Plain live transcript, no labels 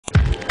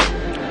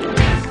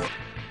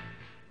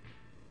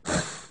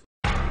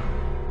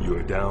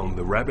You're down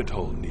the rabbit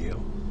hole,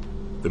 Neo.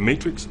 The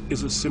Matrix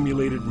is a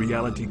simulated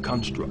reality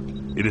construct.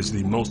 It is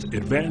the most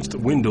advanced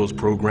Windows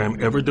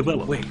program ever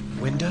developed. Wait,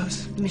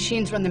 Windows? The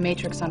machines run the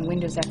Matrix on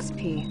Windows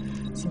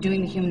XP, subduing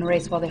the human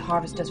race while they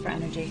harvest us for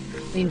energy.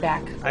 Lean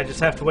back. I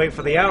just have to wait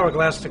for the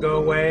hourglass to go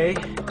away.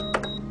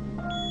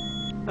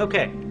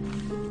 Okay.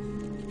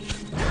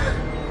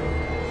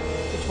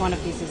 Which one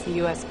of these is the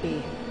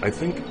USB? I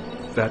think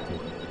that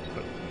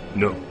one.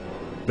 No,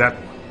 that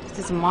one. Is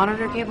this a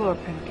monitor cable or a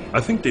printer cable?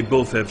 I think they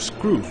both have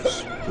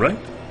screws, right?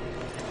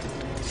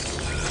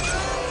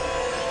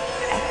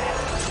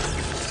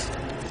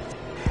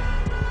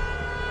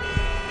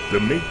 The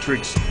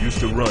Matrix used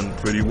to run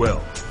pretty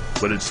well,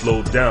 but it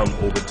slowed down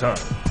over time.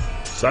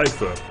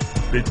 Cypher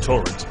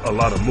BitTorrents a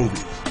lot of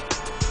movies.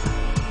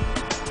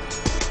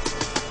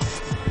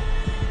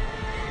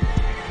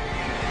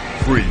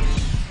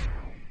 Freeze.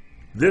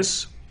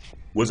 This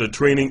was a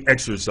training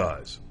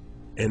exercise.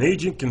 An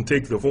agent can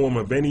take the form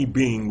of any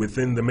being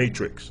within the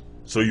Matrix,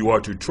 so you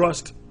are to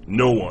trust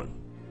no one.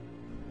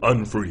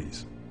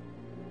 Unfreeze.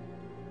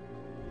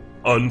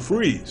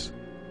 Unfreeze.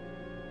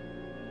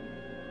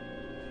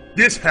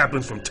 This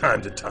happens from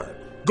time to time.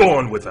 Go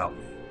on without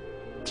me.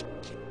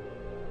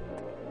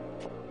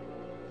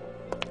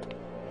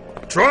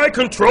 Try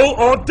Control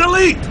Alt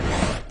Delete!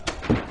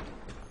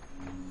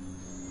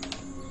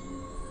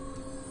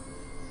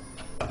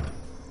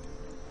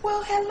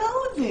 Well,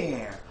 hello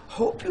there.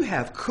 Hope you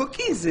have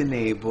cookies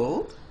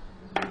enabled.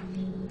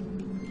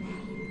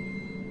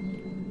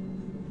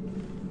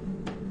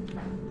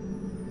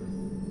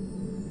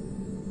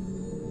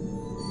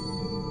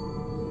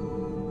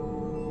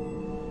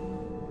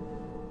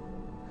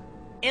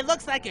 It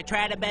looks like you're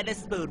trying to bend a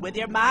spoon with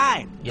your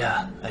mind.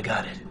 Yeah, I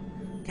got it.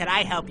 Can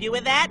I help you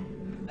with that?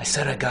 I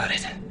said I got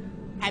it.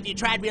 Have you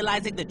tried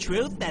realizing the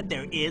truth that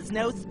there is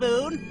no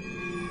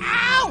spoon?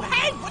 Ow!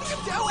 Hey, what are you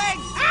doing?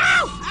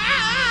 Ow!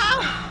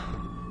 Ow!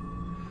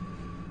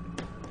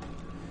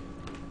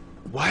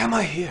 Why am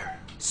I here?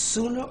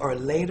 Sooner or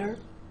later,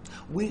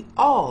 we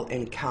all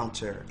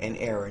encounter an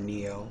error,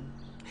 Neo.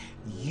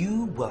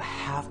 You will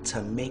have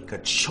to make a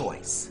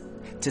choice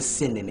to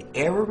send an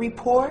error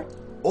report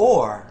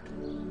or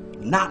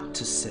not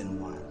to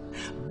send one.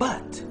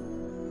 But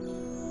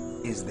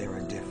is there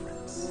a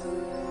difference?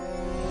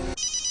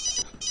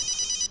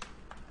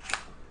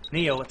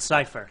 Neo, it's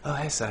Cypher. Oh,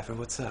 hey, Cypher,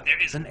 what's up?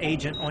 There is an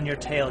agent on your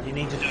tail. You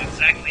need to Do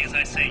exactly as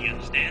I say, you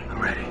understand?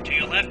 I'm ready. To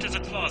your left is a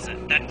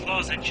closet. That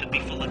closet should be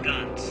full of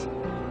guns.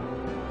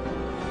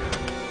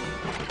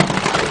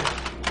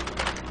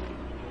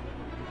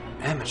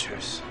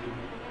 Amateurs.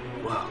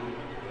 Whoa.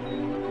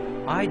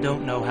 I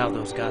don't know how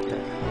those got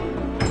there.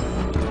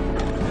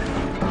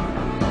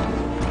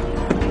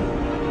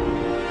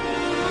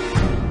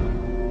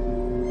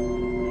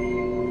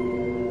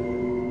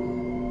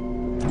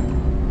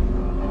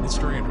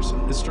 Mr. Anderson,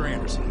 Mr.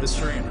 Anderson,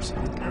 Mr. Anderson.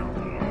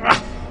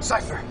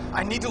 Cypher,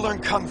 I need to learn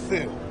Kung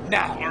Fu.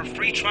 Now. Our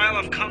free trial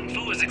of Kung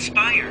Fu has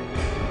expired.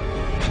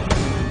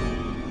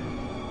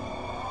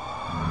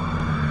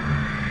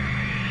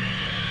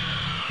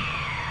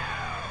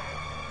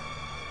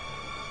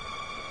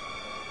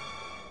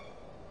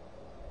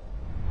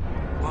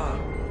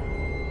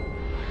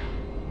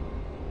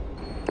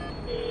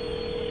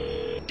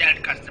 Dell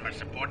customer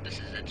support, this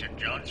is Richard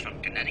Jones from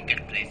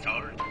Connecticut. Please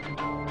hold.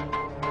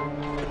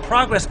 The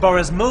progress bar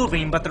is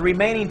moving, but the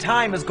remaining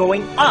time is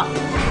going up.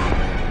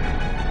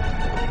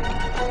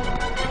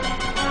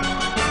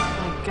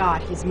 Oh my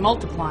god, he's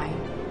multiplying.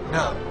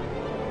 No.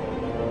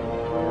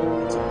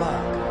 It's a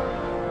bug.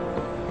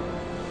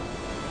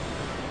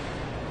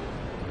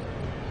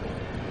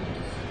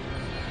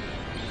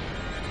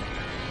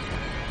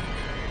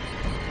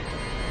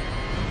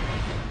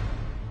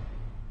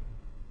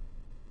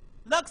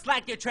 Looks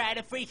like you're trying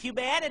to free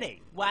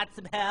humanity. Want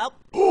some help?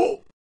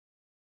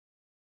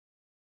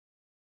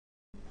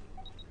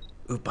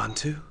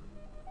 Ubuntu?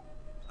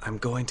 I'm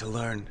going to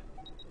learn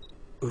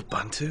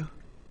Ubuntu?